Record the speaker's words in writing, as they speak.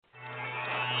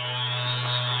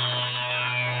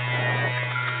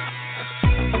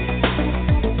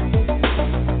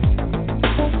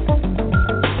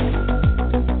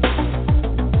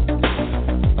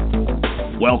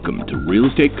Welcome to Real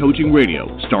Estate Coaching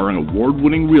Radio, starring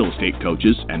award-winning real estate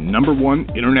coaches and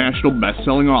 #1 international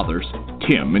best-selling authors,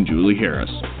 Tim and Julie Harris.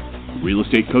 Real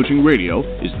Estate Coaching Radio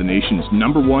is the nation's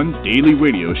 #1 daily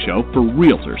radio show for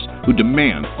realtors who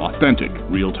demand authentic,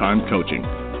 real-time coaching.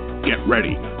 Get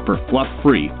ready for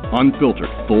fluff-free,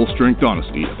 unfiltered, full-strength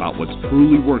honesty about what's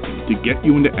truly working to get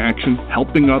you into action,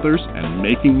 helping others, and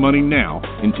making money now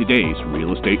in today's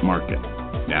real estate market.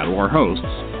 Now to our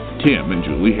hosts, Tim and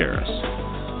Julie Harris.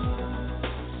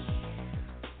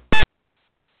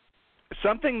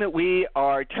 Something that we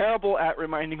are terrible at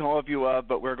reminding all of you of,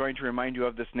 but we're going to remind you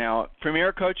of this now.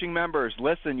 Premier Coaching members,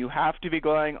 listen, you have to be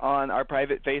going on our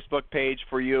private Facebook page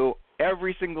for you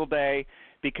every single day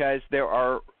because there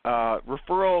are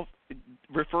referrals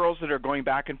that are going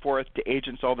back and forth to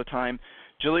agents all the time.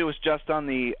 Julie was just on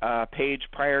the page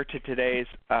prior to today's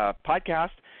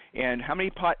podcast, and how many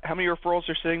referrals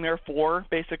are sitting there? 4,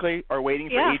 basically, are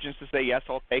waiting for agents to say, yes,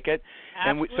 I'll take it.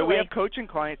 Absolutely. And so we have coaching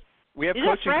clients. We have These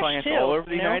coaching are fresh clients too, all over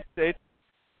the you know? United States.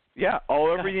 Yeah, all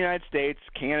over the United States,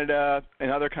 Canada, and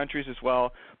other countries as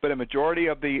well. But a majority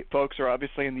of the folks are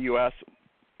obviously in the U.S.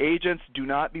 Agents, do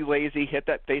not be lazy. Hit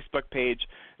that Facebook page.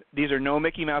 These are no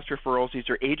Mickey Mouse referrals. These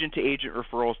are agent-to-agent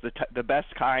referrals, the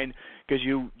best kind, because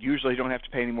you usually don't have to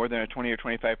pay any more than a 20 or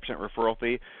 25% referral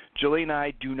fee. Julie and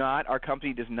I do not. Our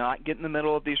company does not get in the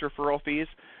middle of these referral fees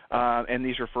and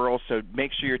these referrals, so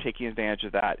make sure you're taking advantage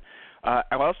of that. I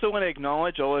also want to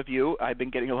acknowledge all of you. I've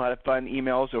been getting a lot of fun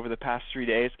emails over the past 3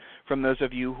 days from those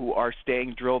of you who are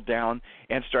staying drilled down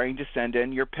and starting to send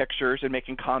in your pictures and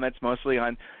making comments mostly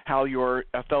on how your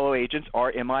fellow agents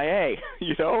are MIA.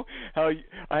 You know, how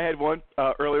I had one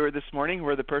earlier this morning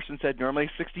where the person said normally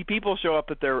 60 people show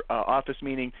up at their office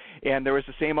meeting, and there was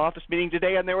the same office meeting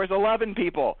today, and there was 11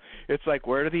 people. It's like,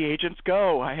 where do the agents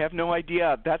go? I have no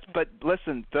idea. But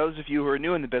listen, those of you who are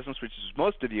new in the business, which is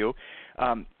most of you,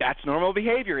 that's normal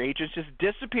behavior. Agents just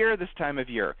disappear this time of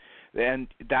year, and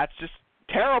that's just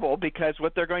terrible because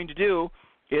what they're going to do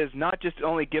is not just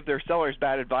only give their sellers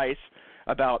bad advice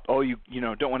about, oh, you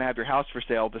don't want to have your house for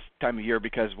sale this time of year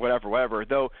because whatever,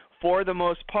 though for the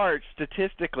most part,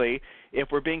 statistically, if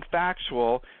we're being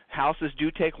factual, houses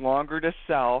do take longer to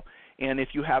sell. And if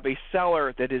you have a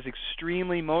seller that is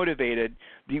extremely motivated,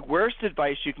 the worst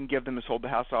advice you can give them is hold the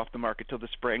house off the market till the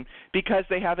spring because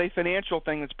they have a financial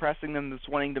thing that's pressing them that's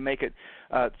wanting to make it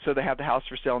so they have the house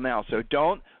for sale now. So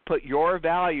don't put your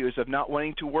values of not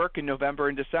wanting to work in November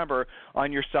and December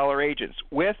on your seller agents.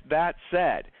 With that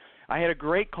said, I had a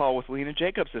great call with Lena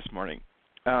Jacobs this morning,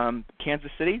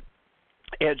 Kansas City,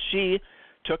 and she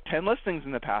took 10 listings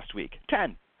in the past week.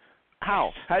 10.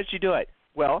 How? How did she do it?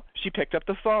 Well, she picked up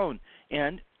the phone,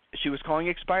 and she was calling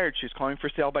expired. She was calling for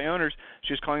sale by owners.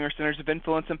 She was calling her centers of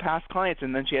influence and past clients,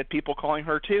 and then she had people calling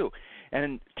her too.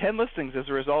 And 10 listings as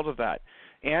a result of that.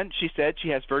 And she said she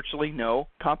has virtually no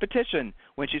competition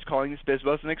when she's calling these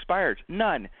BizBos and expireds.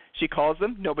 None. She calls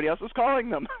them. Nobody else is calling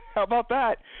them. How about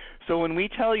that? So when we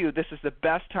tell you this is the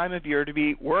best time of year to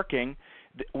be working,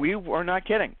 we are not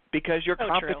kidding because your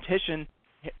competition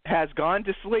has gone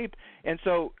to sleep. And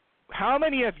so how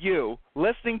many of you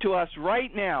listening to us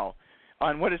right now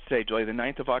on, what is today, Julie, the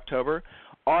 9th of October,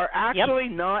 are actually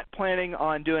not planning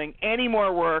on doing any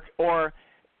more work, or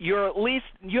you're at least,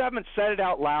 you haven't said it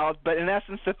out loud, but in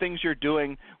essence the things you're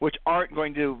doing which aren't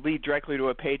going to lead directly to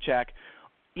a paycheck,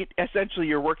 essentially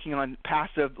you're working on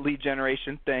passive lead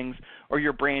generation things or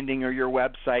your branding or your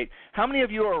website. How many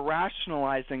of you are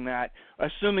rationalizing that,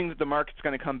 assuming that the market's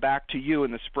going to come back to you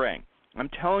in the spring? I'm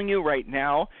telling you right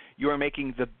now, you're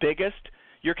committing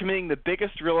the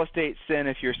biggest real estate sin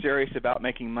if you're serious about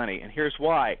making money. And here's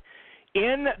why.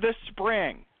 In the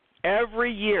spring,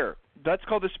 every year, let's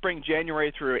call the spring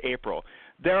January through April,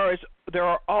 there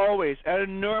are always an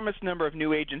enormous number of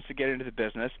new agents to get into the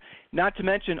business, not to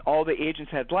mention all the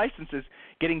agents had licenses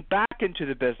getting back into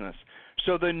the business.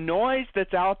 So the noise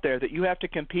that's out there that you have to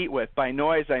compete with, by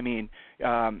noise I mean,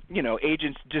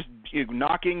 agents just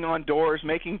knocking on doors,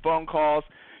 making phone calls,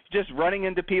 just running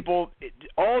into people,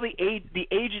 all the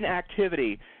agent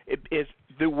activity is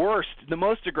the worst, the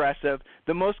most aggressive,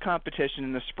 the most competition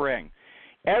in the spring.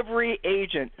 Every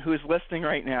agent who is listening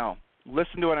right now,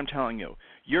 listen to what I'm telling you.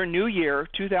 Your new year,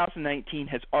 2019,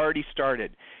 has already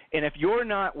started. And if you're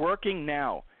not working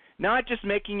now, not just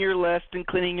making your list and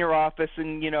cleaning your office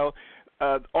and,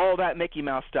 all that Mickey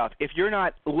Mouse stuff, if you're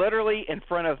not literally in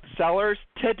front of sellers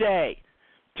today,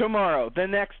 tomorrow, the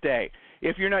next day,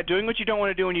 if you're not doing what you don't want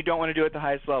to do and you don't want to do it at the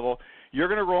highest level, you're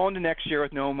going to roll into next year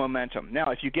with no momentum. Now,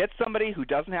 if you get somebody who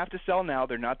doesn't have to sell now,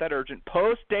 they're not that urgent,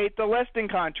 post-date the listing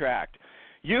contract.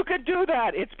 You could do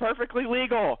that. It's perfectly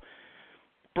legal.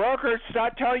 Brokers,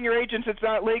 stop telling your agents it's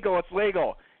not legal. It's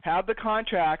legal. have the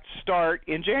contract start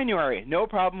in January. No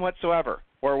problem whatsoever,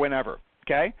 or whenever,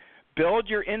 okay? Build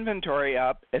your inventory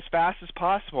up as fast as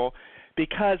possible,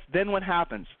 because then what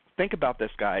happens? Think about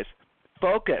this, guys.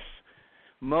 Focus.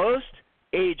 Most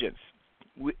agents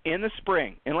in the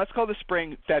spring, and let's call the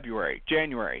spring February,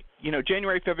 January,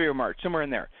 January, February, March, somewhere in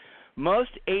there.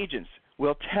 Most agents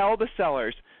will tell the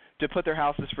sellers to put their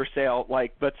houses for sale,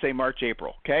 like, let's say, March,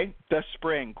 April, okay? The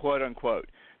spring, quote, unquote.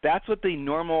 That's what the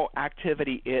normal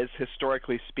activity is,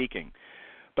 historically speaking.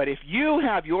 But if you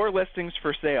have your listings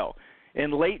for sale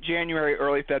in late January,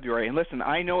 early February, and listen,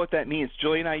 I know what that means.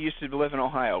 Julie and I used to live in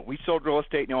Ohio. We sold real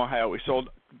estate in Ohio. We sold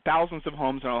thousands of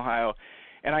homes in Ohio.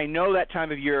 And I know that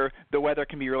time of year the weather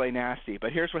can be really nasty.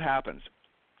 But here's what happens.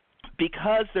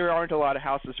 Because there aren't a lot of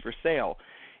houses for sale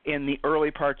in the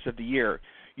early parts of the year,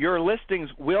 your listings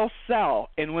will sell.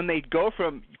 And when they go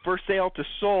from for sale to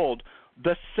sold,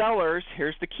 the sellers,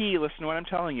 here's the key, listen to what I'm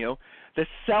telling you, the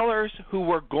sellers who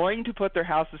were going to put their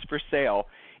houses for sale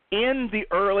in the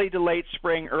early to late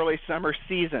spring, early summer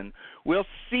season will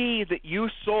see that you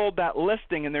sold that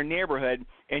listing in their neighborhood,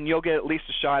 and you'll get at least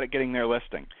a shot at getting their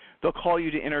listing. They'll call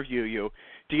you to interview you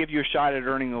to give you a shot at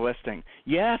earning the listing.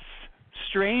 Yes,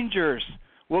 strangers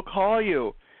will call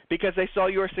you because they saw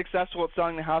you were successful at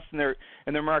selling the house in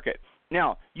their market.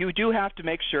 Now, you do have to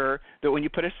make sure that when you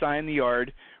put a sign in the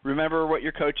yard, remember what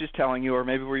your coach is telling you, or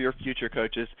maybe we're your future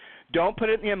coaches. Don't put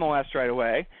it in the MLS right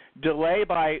away. Delay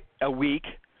by a week,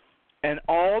 and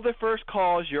all the first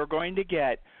calls you're going to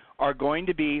get are going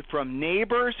to be from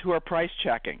neighbors who are price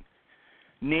checking.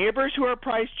 Neighbors who are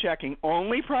price checking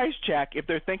only price check if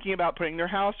they're thinking about putting their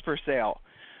house for sale.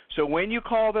 So when you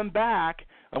call them back,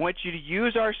 I want you to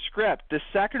use our script. The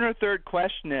second or third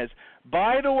question is,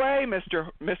 by the way, Mr.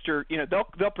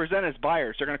 They'll present as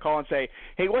buyers. They're going to call and say,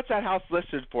 hey, what's that house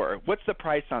listed for? What's the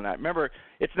price on that? Remember,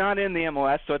 it's not in the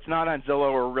MLS, so it's not on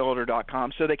Zillow or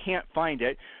Realtor.com, so they can't find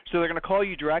it. So they're going to call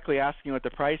you directly asking what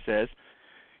the price is,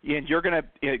 and you'll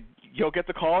get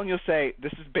the call and you'll say,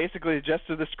 this is basically the gist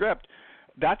of the script.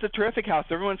 That's a terrific house.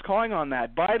 Everyone's calling on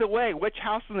that. By the way, which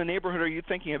house in the neighborhood are you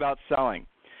thinking about selling?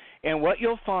 And what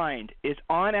you'll find is,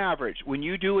 on average, when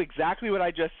you do exactly what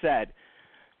I just said,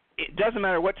 it doesn't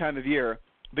matter what time of year,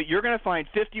 but you're going to find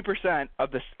 50% of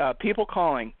the people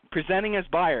calling presenting as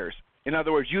buyers. In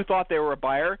other words, you thought they were a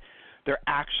buyer. They're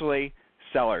actually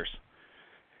sellers.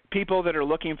 People that are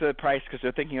looking for the price because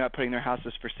they're thinking about putting their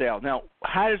houses for sale. Now,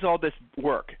 how does all this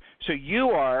work? So you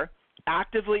are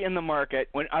actively in the market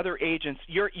when other agents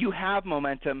you have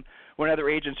momentum when other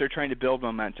agents are trying to build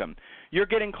momentum. You're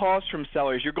getting calls from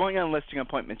sellers. You're going on listing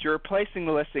appointments. You're replacing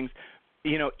the listings.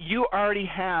 You already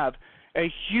have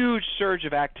a huge surge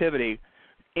of activity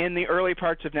in the early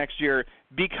parts of next year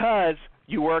because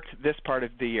you worked this part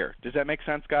of the year. Does that make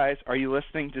sense, guys? Are you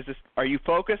listening? Are you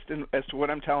focused as to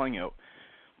what I'm telling you?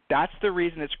 That's the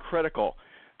reason it's critical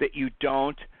that you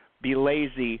don't be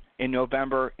lazy in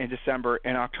November and December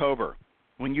and October.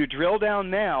 When you drill down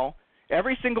now,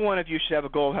 every single one of you should have a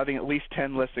goal of having at least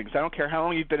 10 listings. I don't care how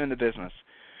long you've been in the business.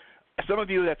 Some of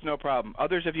you, that's no problem.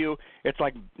 Others of you, it's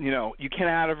like, you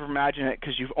cannot ever imagine it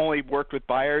because you've only worked with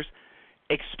buyers.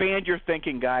 Expand your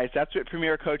thinking, guys. That's what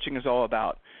Premier Coaching is all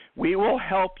about. We will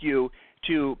help you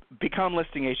to become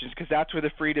listing agents because that's where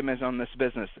the freedom is on this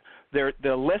business.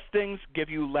 The listings give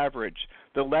you leverage.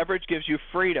 The leverage gives you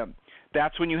freedom.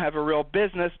 That's when you have a real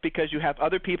business because you have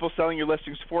other people selling your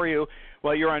listings for you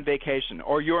while you're on vacation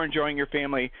or you're enjoying your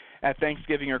family at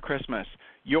Thanksgiving or Christmas.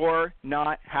 You're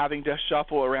not having to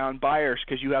shuffle around buyers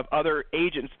because you have other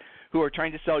agents who are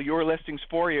trying to sell your listings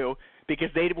for you because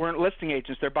they weren't listing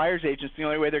agents. They're buyer's agents. The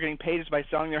only way they're getting paid is by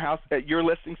selling your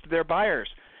listings to their buyers.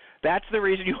 That's the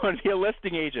reason you want to be a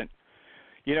listing agent.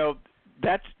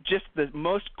 That's just the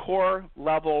most core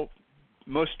level,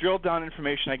 most drilled down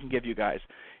information I can give you guys.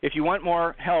 If you want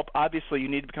more help, obviously you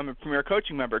need to become a Premier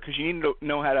Coaching member because you need to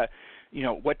know how to,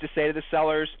 what to say to the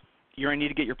sellers. You're going to need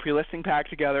to get your pre-listing pack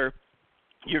together.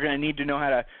 You're going to need to know how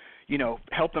to,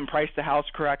 help them price the house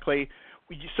correctly.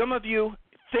 Some of you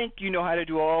think you know how to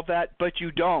do all of that, but you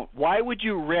don't. Why would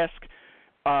you risk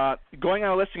going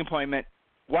on a listing appointment?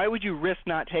 Why would you risk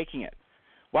not taking it?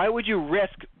 Why would you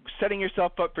risk setting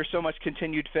yourself up for so much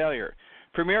continued failure?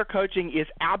 Premier Coaching is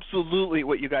absolutely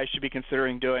what you guys should be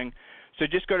considering doing. So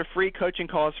just go to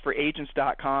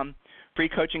freecoachingcallsforagents.com,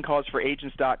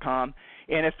 freecoachingcallsforagents.com,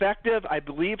 and effective, I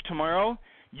believe, tomorrow,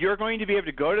 you're going to be able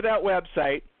to go to that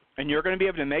website and you're going to be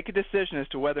able to make a decision as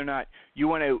to whether or not you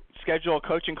want to schedule a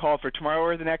coaching call for tomorrow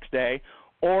or the next day,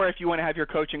 or if you want to have your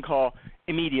coaching call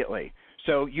immediately.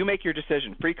 So you make your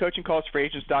decision.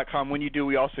 freecoachingcallsforagents.com. When you do,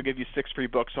 we also give you 6 free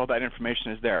books. All that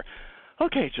information is there.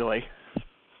 Okay, Julie.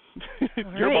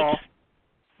 Your ball.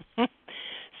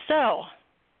 So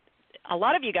a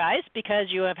lot of you guys, because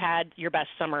you have had your best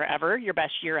summer ever, your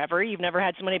best year ever, you've never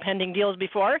had so many pending deals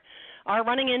before, are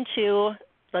running into,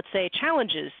 let's say,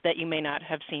 challenges that you may not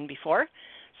have seen before.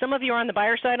 Some of you are on the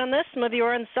buyer side on this. Some of you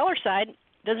are on the seller side.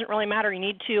 It doesn't really matter. You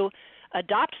need to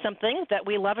adopt something that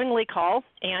we lovingly call,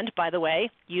 and by the way,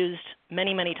 used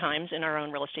many, many times in our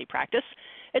own real estate practice.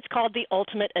 It's called the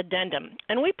ultimate addendum.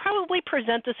 And we probably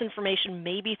present this information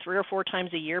maybe 3 or 4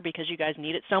 times a year because you guys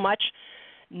need it so much.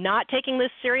 Not taking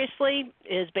this seriously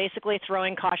is basically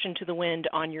throwing caution to the wind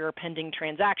on your pending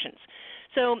transactions.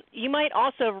 So you might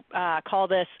also call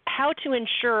this how to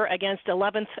insure against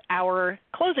 11th hour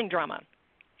closing drama.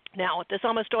 Now, this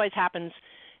almost always happens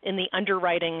in the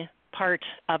underwriting part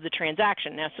of the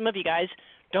transaction. Now, some of you guys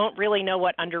don't really know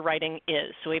what underwriting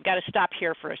is, so we've got to stop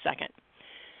here for a second.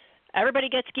 Everybody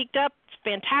gets geeked up. It's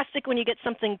fantastic when you get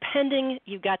something pending.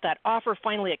 You've got that offer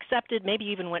finally accepted. Maybe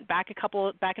you even went back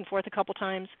and forth a couple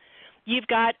times. You've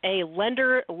got a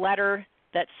lender letter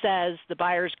that says the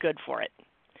buyer's good for it.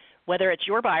 Whether it's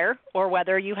your buyer or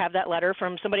whether you have that letter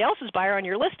from somebody else's buyer on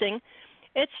your listing,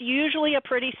 it's usually a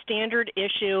pretty standard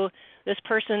issue. This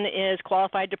person is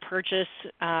qualified to purchase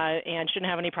and shouldn't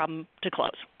have any problem to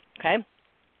close, okay?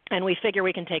 And we figure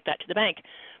we can take that to the bank.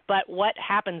 But what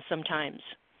happens sometimes?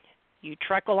 You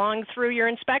trek along through your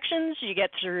inspections, you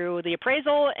get through the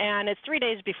appraisal, and it's 3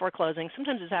 days before closing.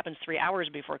 Sometimes this happens 3 hours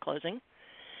before closing,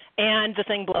 and the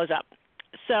thing blows up.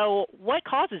 So what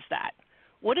causes that?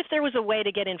 What if there was a way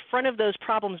to get in front of those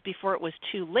problems before it was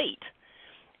too late?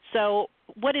 So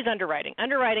what is underwriting?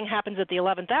 Underwriting happens at the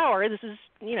 11th hour. This is,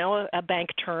 a bank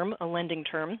term, a lending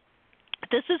term.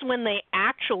 This is when they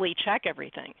actually check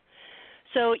everything.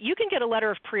 So you can get a letter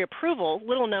of pre-approval,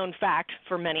 little known fact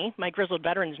for many. My grizzled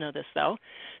veterans know this, though.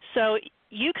 So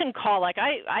you can call, like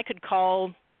I could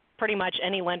call pretty much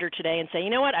any lender today and say, you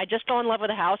know what, I just fell in love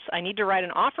with a house. I need to write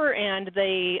an offer, and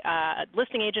the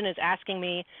listing agent is asking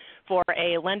me for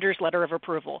a lender's letter of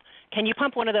approval. Can you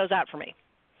pump one of those out for me?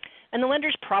 And the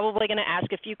lender's probably going to ask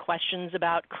a few questions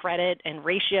about credit and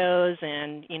ratios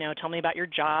and, tell me about your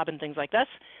job and things like this.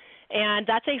 And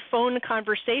that's a phone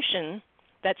conversation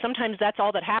that sometimes that's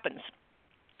all that happens.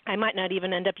 I might not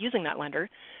even end up using that lender,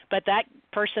 but that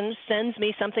person sends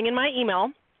me something in my email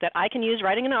that I can use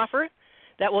writing an offer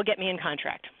that will get me in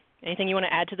contract. Anything you want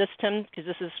to add to this, Tim? Because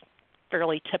this is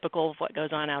fairly typical of what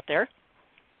goes on out there.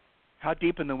 How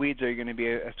deep in the weeds are you going to be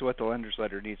as to what the lender's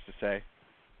letter needs to say?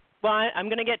 Well, I'm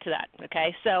going to get to that,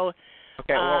 okay? So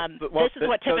this is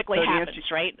what typically happens,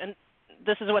 right? And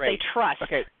this is what they trust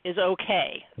is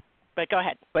okay. But go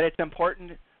ahead. But it's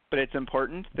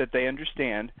important that they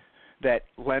understand that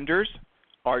lenders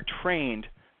are trained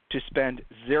to spend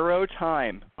 0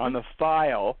 time on the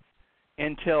file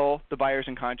until the buyer's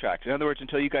in contract. In other words,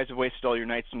 until you guys have wasted all your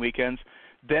nights and weekends,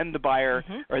 then the buyer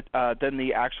or then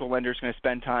the actual lender is going to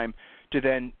spend time to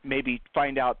then maybe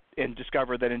find out and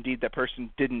discover that indeed that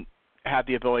person didn't have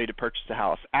the ability to purchase the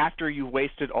house after you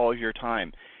wasted all your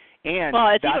time. And well,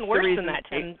 it's even worse than that,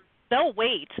 Tim. They'll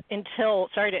wait until,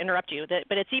 sorry to interrupt you,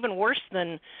 but it's even worse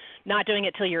than not doing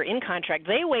it till you're in contract.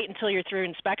 They wait until you're through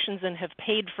inspections and have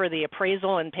paid for the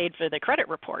appraisal and paid for the credit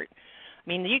report. I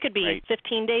mean, you could be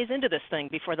 15 days into this thing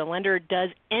before the lender does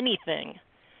anything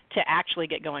to actually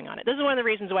get going on it. This is one of the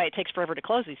reasons why it takes forever to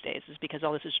close these days, is because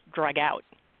all this is drug out.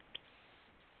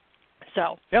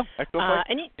 So,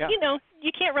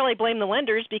 you can't really blame the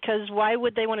lenders, because why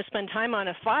would they want to spend time on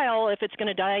a file if it's going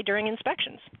to die during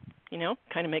inspections?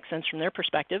 Kind of makes sense from their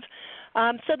perspective.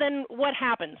 So then what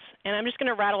happens? And I'm just going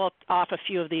to rattle off a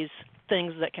few of these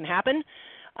things that can happen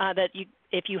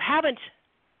if you haven't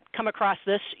come across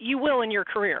this, you will in your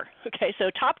career. Okay, so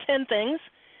top 10 things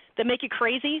that make you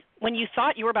crazy when you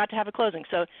thought you were about to have a closing.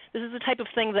 So this is the type of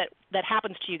thing that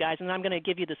happens to you guys, and I'm going to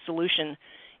give you the solution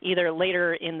either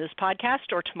later in this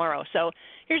podcast or tomorrow. So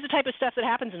here's the type of stuff that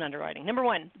happens in underwriting. Number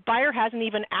 1, buyer hasn't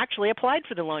even actually applied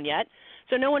for the loan yet,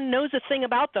 so no one knows a thing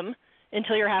about them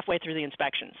until you're halfway through the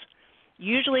inspections.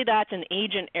 Usually that's an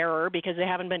agent error because they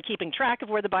haven't been keeping track of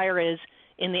where the buyer is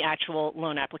in the actual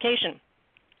loan application.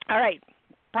 All right,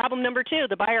 problem number 2,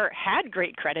 the buyer had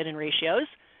great credit and ratios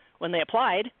when they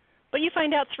applied, but you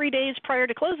find out 3 days prior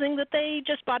to closing that they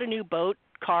just bought a new boat,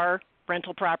 car,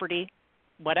 rental property,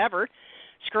 whatever,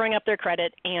 screwing up their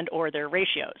credit and or their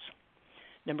ratios.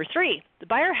 Number 3, the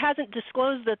buyer hasn't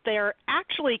disclosed that they are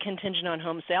actually contingent on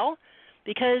home sale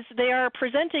because they are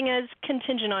presenting as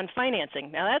contingent on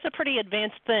financing. Now, that's a pretty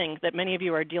advanced thing that many of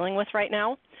you are dealing with right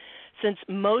now, since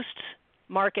most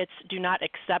markets do not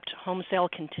accept home sale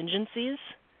contingencies,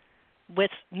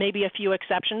 with maybe a few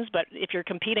exceptions, but if you're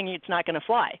competing, it's not going to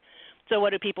fly. So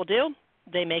what do people do?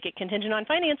 they make it contingent on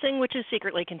financing, which is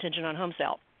secretly contingent on home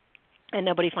sale. And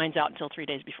nobody finds out until 3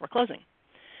 days before closing.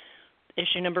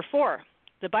 Issue number 4,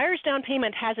 the buyer's down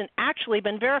payment hasn't actually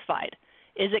been verified.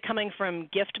 Is it coming from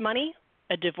gift money,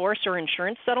 a divorce or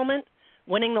insurance settlement,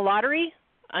 winning the lottery,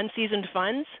 unseasoned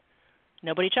funds?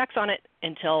 Nobody checks on it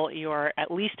until you're at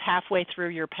least halfway through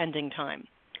your pending time.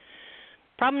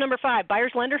 Problem number 5,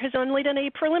 buyer's lender has only done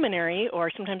a preliminary, or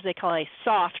sometimes they call a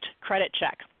soft credit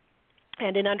check.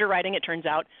 And in underwriting, it turns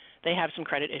out they have some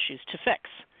credit issues to fix.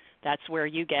 That's where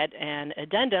you get an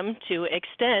addendum to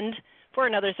extend for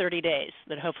another 30 days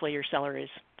that hopefully your seller is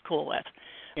cool with.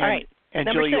 All right. And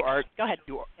number Julie, 6. Go ahead.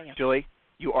 Julie,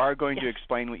 you are going yes. to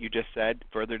explain what you just said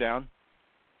further down?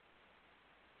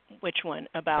 Which one?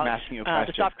 About I'm asking you a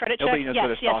question. the soft credit Nobody check? knows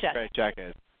what a soft credit check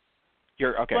is.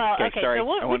 Okay. Well, okay, sorry.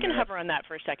 So we can hover on that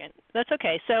for a second. That's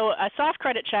okay. So a soft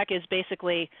credit check is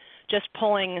basically just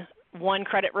pulling one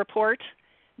credit report,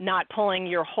 not pulling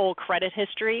your whole credit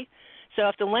history. So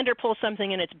if the lender pulls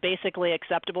something and it's basically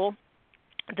acceptable,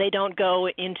 they don't go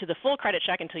into the full credit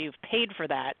check until you've paid for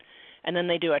that. And then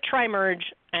they do a tri-merge,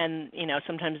 and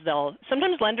sometimes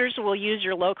lenders will use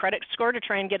your low credit score to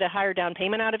try and get a higher down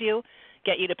payment out of you,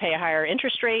 get you to pay a higher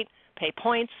interest rate, pay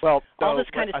points. Well, all this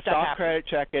kind of stuff happens. A soft happens. credit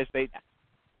check is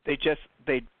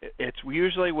it's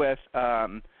usually with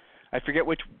I forget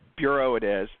which bureau it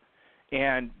is,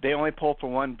 and they only pull for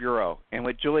one bureau. And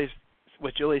what Julie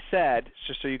said,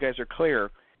 just so you guys are clear,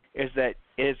 is that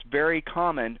it is very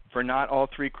common for not all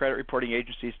 3 credit reporting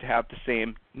agencies to have the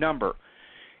same number.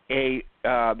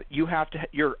 You have to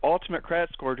your ultimate credit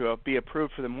score to be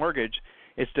approved for the mortgage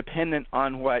is dependent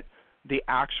on what the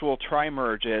actual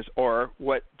tri-merge is, or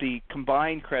what the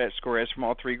combined credit score is from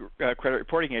all 3 credit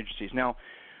reporting agencies. Now,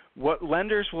 what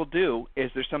lenders will do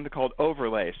is there's something called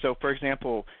overlay. So, for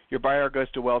example, your buyer goes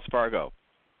to Wells Fargo.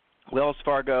 Wells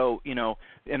Fargo,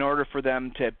 in order for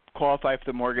them to qualify for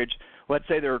the mortgage, let's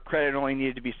say their credit only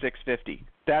needed to be 650.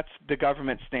 That's the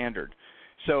government standard.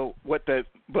 So what the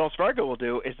Wells Fargo will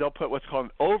do is they'll put what's called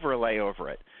an overlay over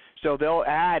it. So they'll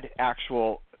add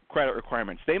actual credit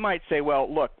requirements. They might say,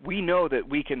 well, look, we know that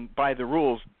we can, by the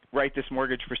rules, write this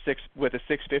mortgage with a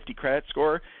 650 credit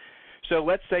score. So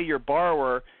let's say your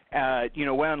borrower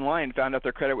went online and found out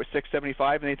their credit was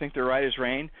 675 and they think they're right as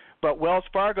rain, but Wells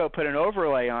Fargo put an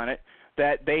overlay on it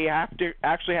that they have to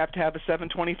have a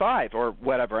 725 or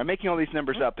whatever. I'm making all these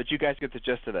numbers up, but you guys get the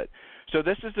gist of it. So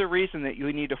this is the reason that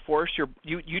you need to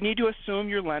you need to assume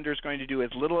your lender is going to do as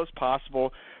little as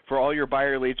possible for all your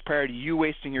buyer leads prior to you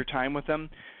wasting your time with them.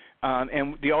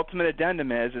 And the ultimate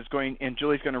addendum and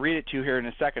Julie's going to read it to you here in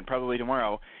a second, probably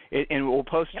tomorrow, and we'll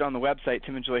post it on the website,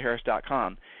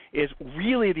 timandjulieharris.com, is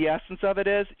really the essence of it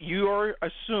is you're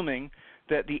assuming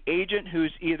that the agent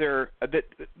who's either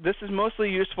this is mostly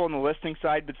useful on the listing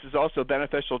side, but this is also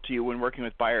beneficial to you when working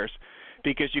with buyers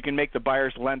because you can make the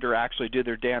buyer's lender actually do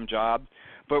their damn job.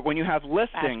 But when you have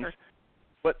listings,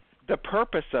 what the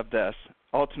purpose of this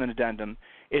ultimate addendum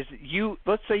is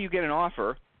let's say you get an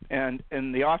offer and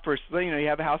the offer is, you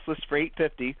have a house list for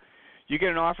 $850. You get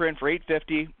an offer in for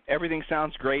 $850. Everything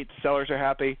sounds great. The sellers are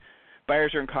happy.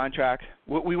 Buyers are in contract.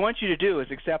 What we want you to do is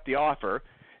accept the offer.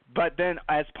 But then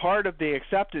as part of the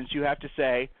acceptance, you have to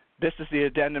say, this is the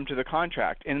addendum to the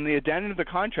contract. And in the addendum to the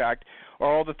contract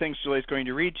are all the things Julie's going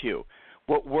to read to you.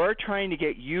 What we're trying to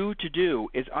get you to do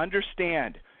is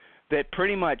understand that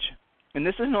pretty much, and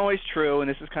this isn't always true, and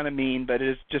this is kind of mean, but it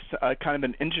is just kind of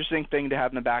an interesting thing to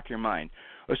have in the back of your mind,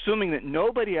 assuming that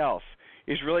nobody else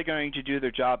is really going to do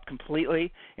their job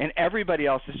completely and everybody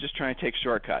else is just trying to take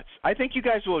shortcuts. I think you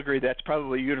guys will agree that's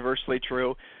probably universally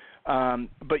true.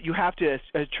 But you have to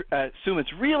assume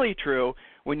it's really true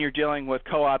when you're dealing with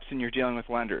co-ops and you're dealing with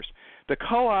lenders. The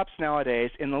co-ops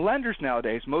nowadays and the lenders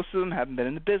nowadays, most of them haven't been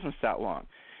in the business that long.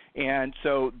 And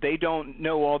so they don't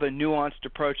know all the nuanced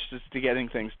approaches to getting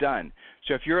things done.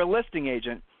 So if you're a listing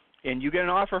agent and you get an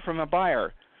offer from a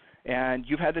buyer, and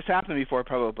you've had this happen before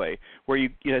probably, where you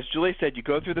as Julie said, you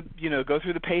go through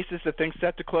the paces of things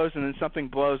set to close and then something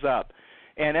blows up.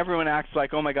 And everyone acts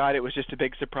like, oh, my God, it was just a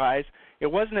big surprise. It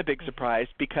wasn't a big surprise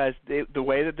because the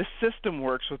way that the system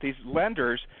works with these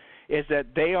lenders is that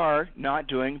they are not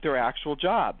doing their actual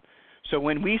job. So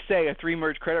when we say a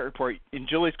 3-merge credit report, and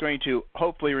Julie's going to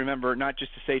hopefully remember not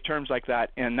just to say terms like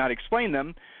that and not explain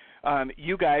them,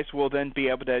 you guys will then be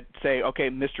able to say, okay,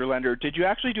 Mr. Lender, did you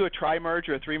actually do a tri-merge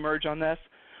or a 3-merge on this,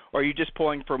 or are you just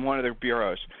pulling from one of their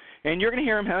bureaus? And you're going to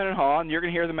hear them hem and haw, and you're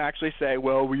going to hear them actually say,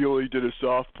 well, we only did a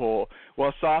soft pull.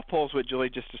 Well, soft pull is what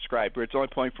Julie just described, where it's only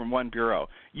pulling from one bureau.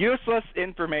 Useless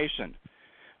information.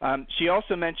 She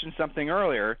also mentioned something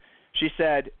earlier. She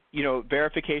said,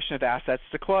 verification of assets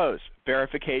to close,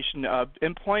 verification of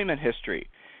employment history.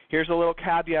 Here's a little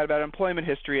caveat about employment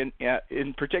history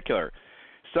in particular.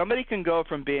 Somebody can go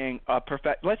from being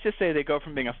let's just say they go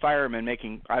from being a fireman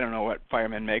making, I don't know what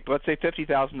firemen make, but let's say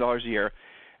 $50,000 a year,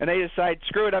 and they decide,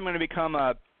 screw it, I'm going to become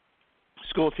a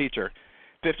school teacher,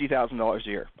 $50,000 a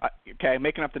year. Okay,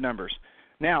 making up the numbers.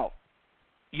 Now,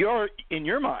 in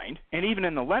your mind, and even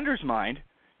in the lender's mind,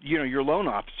 your loan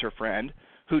officer friend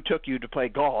who took you to play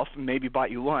golf and maybe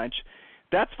bought you lunch,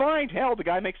 that's fine. Hell, the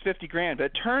guy makes $50,000. But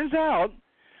it turns out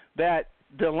that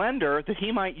the lender that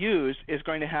he might use is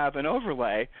going to have an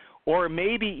overlay, or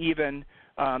maybe even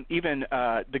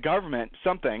the government,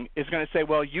 something, is going to say,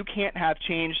 well, you can't have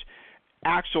changed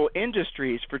actual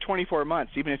industries for 24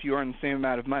 months, even if you earn the same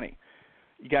amount of money.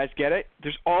 You guys get it?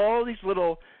 There's all these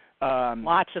little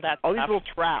lots of that all stuff. these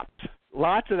little traps,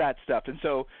 lots of that stuff. And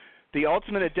so the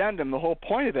ultimate addendum, the whole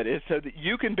point of it is so that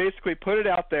you can basically put it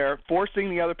out there, forcing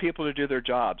the other people to do their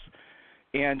jobs.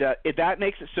 And that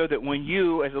makes it so that when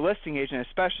you, as a listing agent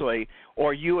especially,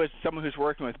 or you as someone who's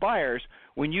working with buyers,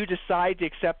 when you decide to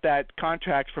accept that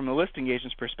contract from a listing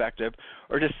agent's perspective,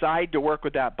 or decide to work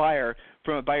with that buyer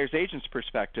from a buyer's agent's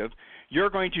perspective, you're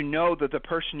going to know that the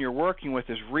person you're working with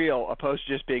is real, opposed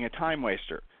to just being a time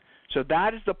waster. So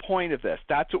that is the point of this.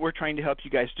 That's what we're trying to help you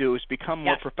guys do, is become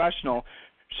more professional,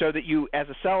 so that you, as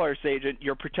a seller's agent,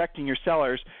 you're protecting your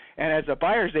sellers, and as a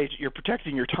buyer's agent, you're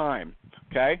protecting your time.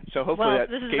 Okay? So hopefully that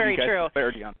this is gave very you guys true.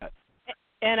 clarity on that.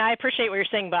 And I appreciate what you're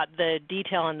saying about the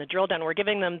detail and the drill down. We're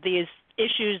giving them these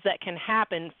issues that can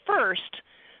happen first,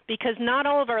 because not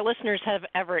all of our listeners have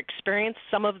ever experienced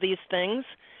some of these things,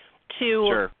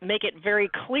 to make it very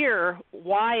clear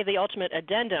why the ultimate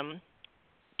addendum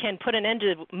can put an end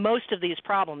to most of these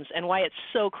problems, and why it's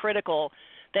so critical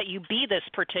that you be this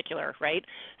particular, right?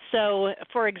 So,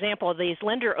 for example, these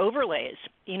lender overlays,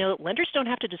 lenders don't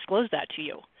have to disclose that to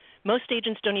you. Most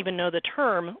agents don't even know the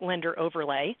term lender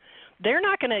overlay. They're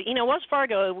not going to, Wells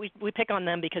Fargo, we pick on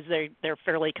them because they're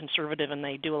fairly conservative and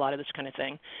they do a lot of this kind of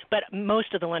thing. But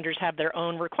most of the lenders have their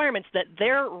own requirements that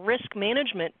their risk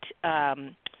management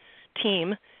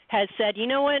team has said, you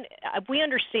know what, we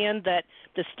understand that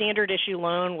the standard issue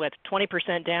loan with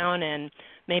 20% down and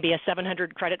maybe a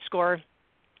 700 credit score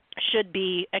should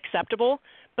be acceptable,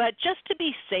 but just to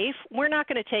be safe, we're not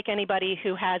going to take anybody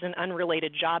who has an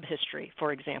unrelated job history,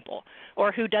 for example,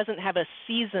 or who doesn't have a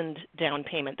seasoned down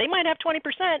payment. They might have 20%,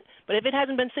 but if it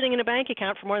hasn't been sitting in a bank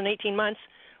account for more than 18 months,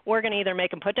 we're going to either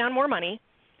make them put down more money,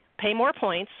 pay more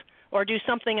points, or do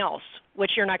something else,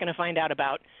 which you're not going to find out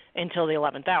about until the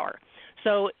 11th hour.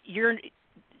 So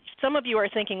some of you are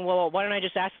thinking, well, why don't I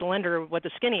just ask the lender what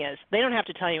the skinny is? They don't have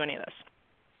to tell you any of this.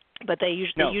 But it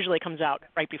usually comes out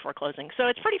right before closing. So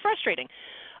it's pretty frustrating.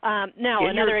 Now,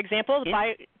 another example.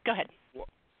 Go ahead.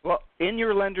 Well, in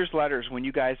your lender's letters, when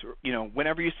you guys,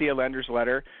 whenever you see a lender's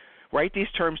letter, write these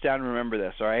terms down and remember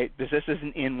this, all right? This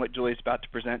isn't in what Julie's about to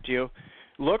present to you.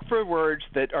 Look for words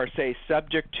that are, say,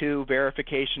 subject to,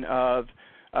 verification of.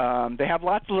 They have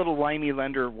lots of little limey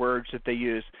lender words that they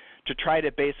use to try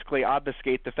to basically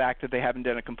obfuscate the fact that they haven't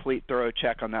done a complete, thorough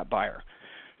check on that buyer.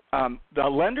 The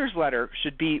lender's letter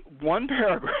should be one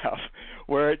paragraph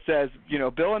where it says,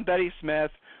 Bill and Betty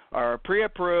Smith are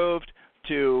pre-approved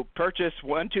to purchase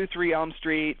 123 Elm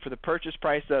Street for the purchase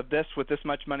price of this with this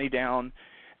much money down.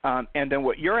 And then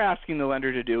what you're asking the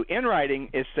lender to do in writing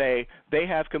is say they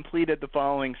have completed the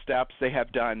following steps. They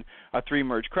have done a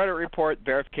 3-merge credit report,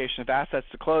 verification of assets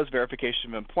to close,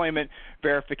 verification of employment,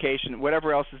 verification,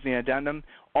 whatever else is in the addendum.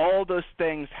 All those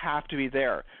things have to be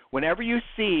there. Whenever you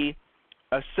see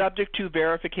a subject to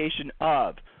verification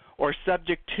of or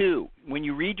subject to, when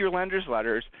you read your lender's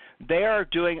letters, they are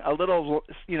doing a little,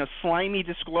 slimy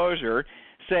disclosure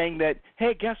saying that,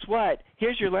 hey, guess what?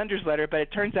 Here's your lender's letter, but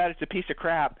it turns out it's a piece of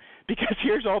crap because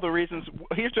here's all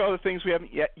the things we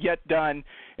haven't yet done.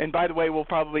 And by the way, we'll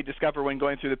probably discover when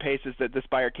going through the paces that this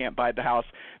buyer can't buy the house,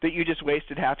 that you just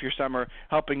wasted half your summer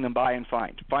helping them buy and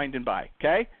find and buy,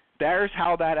 okay? There's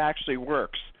how that actually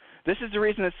works. This is the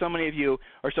reason that so many of you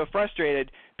are so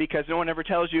frustrated, because no one ever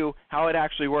tells you how it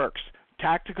actually works.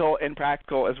 Tactical and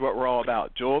practical is what we're all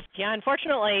about. Jules? Yeah,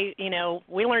 unfortunately,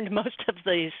 we learned most of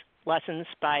these lessons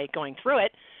by going through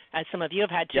it, as some of you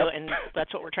have had to, and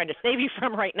that's what we're trying to save you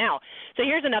from right now. So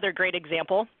here's another great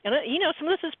example. And, some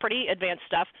of this is pretty advanced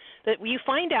stuff, that you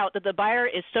find out that the buyer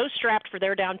is so strapped for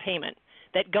their down payment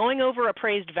that going over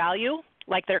appraised value,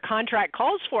 like their contract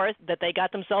calls for, that they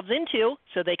got themselves into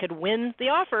so they could win the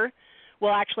offer,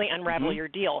 will actually unravel your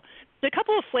deal. There's a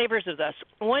couple of flavors of this.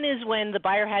 One is when the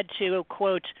buyer had to,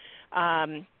 quote,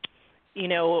 guarantee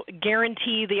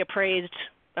the appraised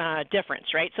difference,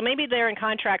 right? So maybe they're in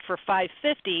contract for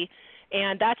 $550,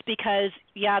 and that's because,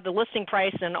 the listing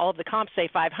price and all of the comps say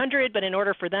 $500, but in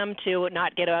order for them to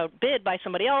not get outbid by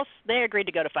somebody else, they agreed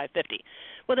to go to $550.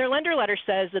 Well, their lender letter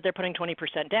says that they're putting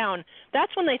 20% down.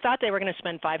 That's when they thought they were going to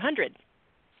spend $500,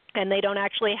 and they don't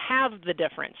actually have the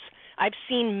difference. I've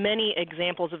seen many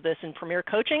examples of this in Premier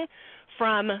Coaching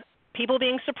from people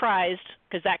being surprised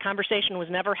because that conversation was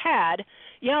never had.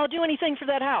 I'll do anything for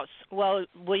that house. Well,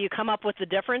 will you come up with the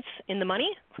difference in the money?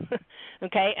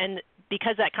 Okay, and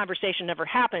because that conversation never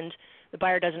happened, the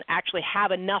buyer doesn't actually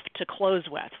have enough to close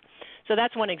with. So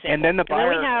that's one example. And then the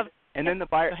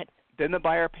buyer, then the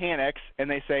buyer panics and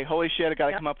they say, "Holy shit! I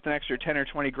got to come up with an extra 10 or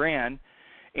 20 grand,"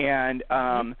 and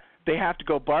they have to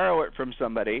go borrow it from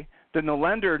somebody. Then the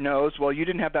lender knows, well, you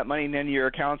didn't have that money in any of your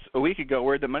accounts a week ago.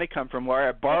 Where'd the money come from? Well,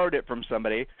 I borrowed it from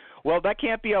somebody. Well, that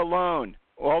can't be a loan.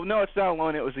 Well, no, it's not a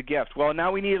loan. It was a gift. Well,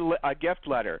 now we need a gift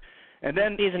letter. And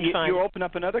then you open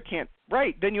up another can.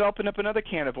 Right. Then you open up another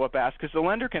can of whoop ass because the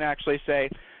lender can actually say,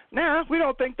 "Nah, we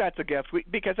don't think that's a gift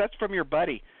because that's from your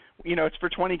buddy. It's for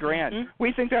 20 grand. Mm-hmm.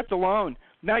 We think that's a loan.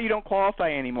 Now you don't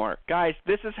qualify anymore." Guys,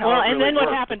 this is how it really and then works.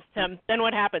 What happens, Tim? Then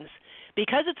what happens?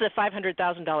 Because it's a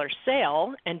 $500,000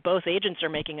 sale and both agents are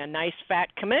making a nice fat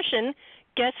commission,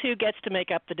 guess who gets to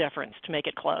make up the difference to make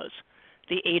it close?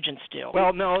 The agents do.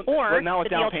 Well, no. Not with the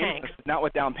down deal payments. tanks. Not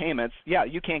with down payments. Yeah,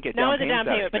 you can't get down payments. Not with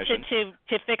the down payment,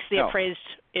 but to fix the appraised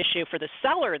issue for the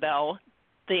seller, though,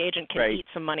 the agent can eat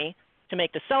some money to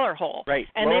make the seller whole. Right.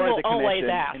 And lower they will the always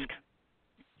commission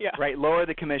ask. Right. Lower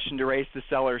the commission to raise the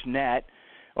seller's net.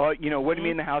 Well, what do you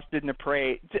mean the house didn't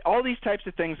appraise? All these types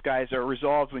of things, guys, are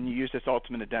resolved when you use this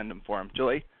ultimate addendum form.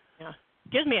 Julie? Yeah.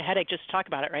 Gives me a headache just to talk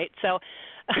about it, right? So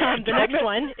the next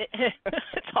one,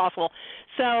 it's awful.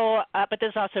 So, but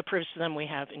this also proves to them we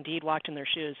have indeed walked in their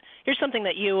shoes. Here's something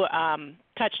that you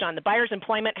touched on. The buyer's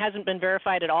employment hasn't been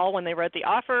verified at all when they wrote the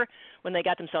offer. When they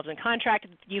got themselves in contract,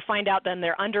 you find out then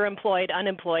they're underemployed,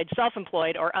 unemployed,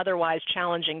 self-employed, or otherwise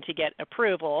challenging to get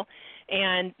approval,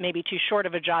 and maybe too short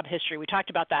of a job history. We talked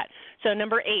about that. So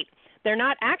number 8, they're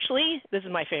not actually, this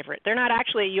is my favorite, they're not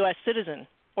actually a U.S. citizen,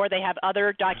 or they have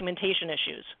other documentation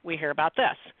issues. We hear about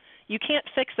this. You can't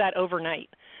fix that overnight.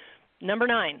 Number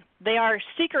 9, they are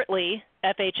secretly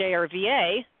FHA or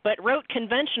VA, but wrote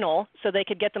conventional so they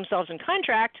could get themselves in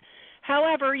contract.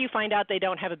 However, you find out they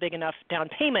don't have a big enough down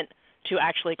payment to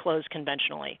actually close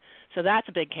conventionally. So that's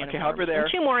a big can of worms. Hover there.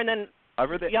 And 2 more, and then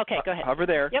hover there. Okay, go ahead. Hover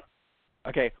there. Yep.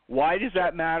 Okay, why does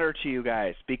that matter to you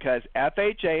guys? Because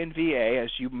FHA and VA, as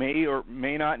you may or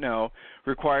may not know,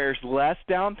 requires less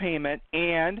down payment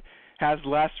and has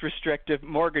less restrictive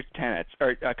mortgage tenants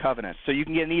or covenants. So you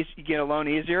can get a loan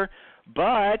easier,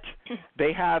 but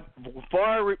they have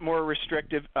far more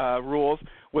restrictive rules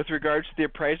with regards to the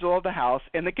appraisal of the house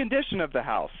and the condition of the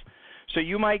house. So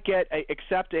you might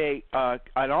accept an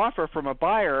offer from a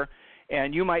buyer,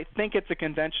 and you might think it's a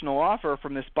conventional offer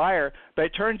from this buyer, but it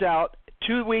turns out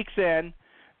 2 weeks in,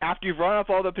 after you've run off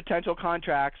all the potential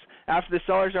contracts, after the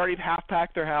seller's already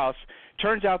half-packed their house,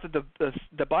 turns out that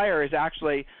the buyer is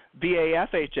actually VA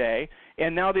FHA,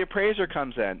 and now the appraiser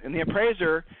comes in. And the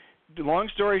appraiser, long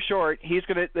story short, he's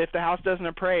going to, if the house doesn't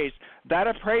appraise, that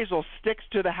appraisal sticks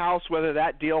to the house whether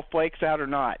that deal flakes out or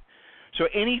not. So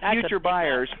any future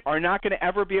buyers are not going to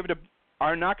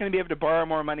be able to borrow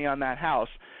more money on that house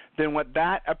than what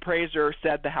that appraiser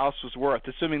said the house was worth,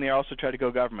 assuming they also try to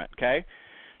go government, okay?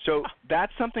 So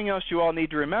that's something else you all need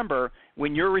to remember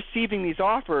when you're receiving these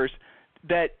offers,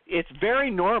 that it's very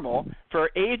normal for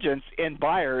agents and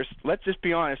buyers, let's just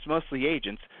be honest, mostly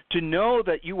agents, to know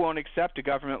that you won't accept a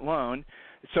government loan.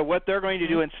 So what they're going to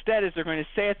do instead is they're going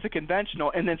to say it's a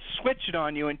conventional and then switch it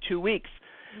on you in 2 weeks.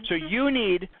 So you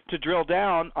need to drill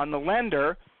down on the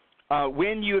lender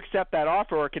when you accept that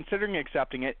offer or considering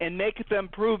accepting it, and make them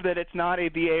prove that it's not a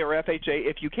VA or FHA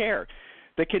if you care.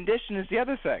 The condition is the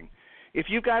other thing. If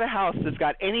you've got a house that's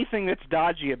got anything that's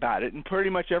dodgy about it, and pretty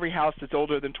much every house that's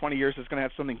older than 20 years is going to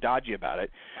have something dodgy about it.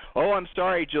 Oh, I'm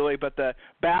sorry, Julie, but the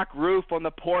back roof on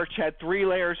the porch had 3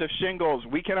 layers of shingles.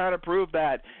 We cannot approve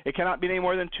that. It cannot be any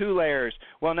more than 2 layers.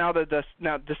 Well, now the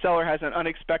seller has an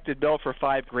unexpected bill for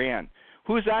 $5,000.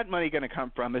 Who's that money going to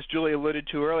come from? As Julie alluded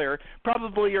to earlier,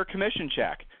 probably your commission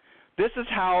check. This is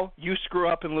how you screw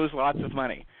up and lose lots of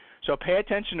money. So pay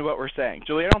attention to what we're saying.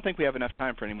 Julie, I don't think we have enough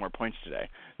time for any more points today.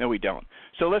 No, we don't.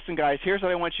 So listen, guys, here's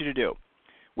what I want you to do.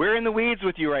 We're in the weeds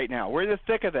with you right now. We're in the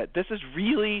thick of it. This is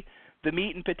really the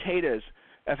meat and potatoes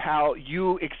of how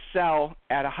you excel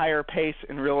at a higher pace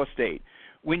in real estate.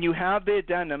 When you have the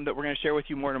addendum that we're going to share with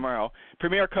you more tomorrow,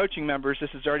 Premier Coaching members,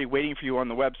 this is already waiting for you on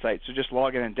the website, so just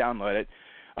log in and download it.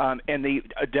 And the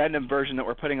addendum version that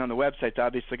we're putting on the website is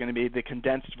obviously going to be the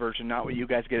condensed version, not what you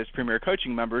guys get as Premier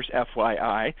Coaching members,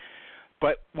 FYI.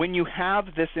 But when you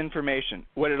have this information,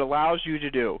 what it allows you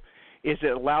to do is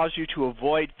it allows you to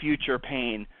avoid future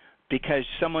pain because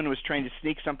someone was trying to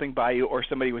sneak something by you or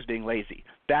somebody was being lazy.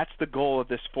 That's the goal of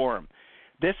this forum.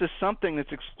 This is something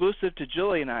that's exclusive to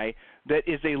Julie and I that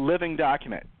is a living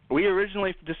document. We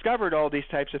originally discovered all these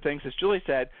types of things, as Julie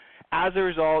said, as a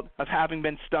result of having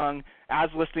been stung as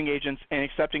listing agents and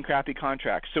accepting crappy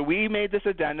contracts. So we made this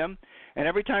addendum, and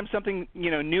every time something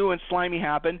new and slimy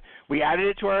happened, we added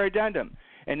it to our addendum.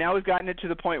 And now we've gotten it to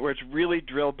the point where it's really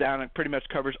drilled down and pretty much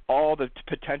covers all the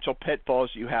potential pitfalls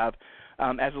you have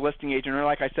as a listing agent, or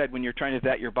like I said, when you're trying to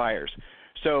vet your buyers.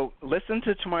 So listen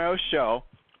to tomorrow's show,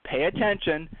 pay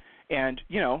attention, and,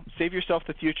 save yourself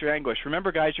the future anguish.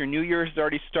 Remember, guys, your new year has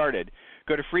already started.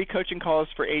 Go to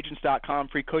freecoachingcallsforagents.com,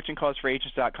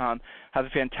 freecoachingcallsforagents.com. Have a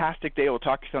fantastic day. We'll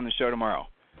talk to you on the show tomorrow.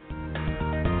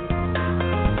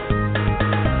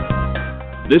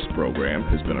 This program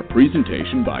has been a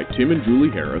presentation by Tim and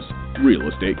Julie Harris,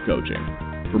 Real Estate Coaching.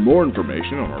 For more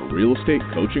information on our real estate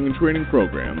coaching and training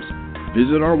programs,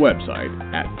 visit our website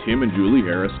at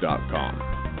timandjulieharris.com.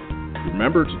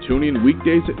 Remember to tune in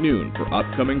weekdays at noon for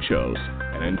upcoming shows.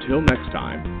 And until next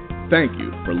time, thank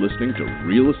you for listening to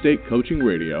Real Estate Coaching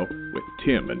Radio with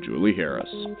Tim and Julie Harris.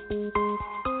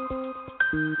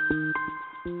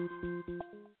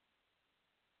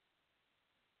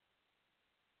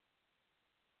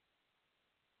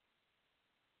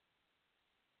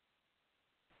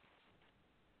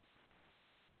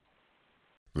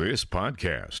 This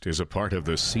podcast is a part of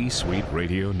the C-Suite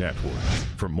Radio Network.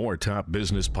 For more top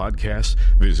business podcasts,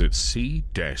 visit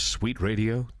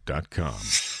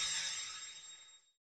c-suiteradio.com.